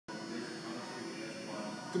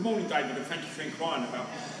Good morning, David, and thank you for inquiring about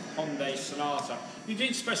Hyundai Sonata. You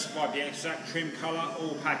didn't specify the exact trim colour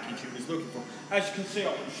or package you was looking for. As you can see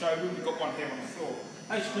up in the showroom, we've got one here on the floor.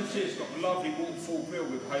 As you can see, it's got a lovely waterfall grille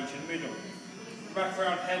with H in the middle.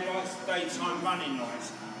 Wraparound headlights, daytime running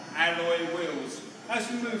lights, alloy wheels. As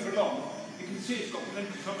we move along, you can see it's got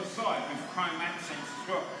blinkers on the side with chrome accents as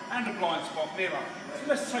well, and a blind spot mirror. So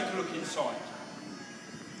let's take a look inside.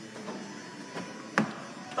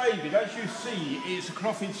 David, as you see, it's a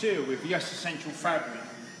cloth interior with Yes Essential fabric.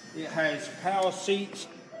 It has power seats.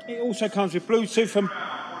 It also comes with Bluetooth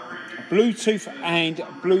and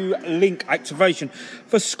Blue Link activation.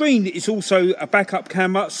 For screen, it's also a backup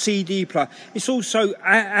camera, CD player. It's also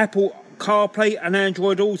Apple CarPlay and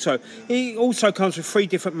Android Auto. It also comes with 3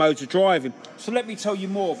 different modes of driving. So let me tell you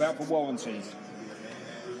more about the warranties.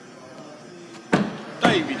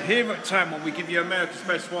 David, here at Tameron we give you America's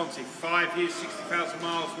best warranty. 5 years, 60,000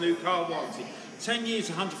 miles, new car warranty. 10 years,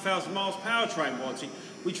 100,000 miles powertrain warranty,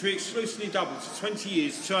 which we exclusively double to 20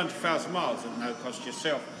 years, 200,000 miles at no cost to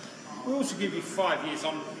yourself. We also give you 5 years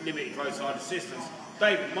unlimited roadside assistance.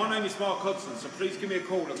 David, my name is Mark Hodgson, so please give me a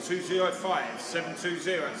call at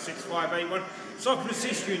 205-720-6581 so I can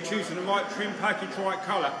assist you in choosing the right trim package, right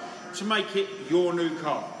colour to make it your new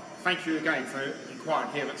car. Thank you again for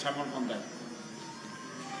inquiring here at Tameron Hyundai.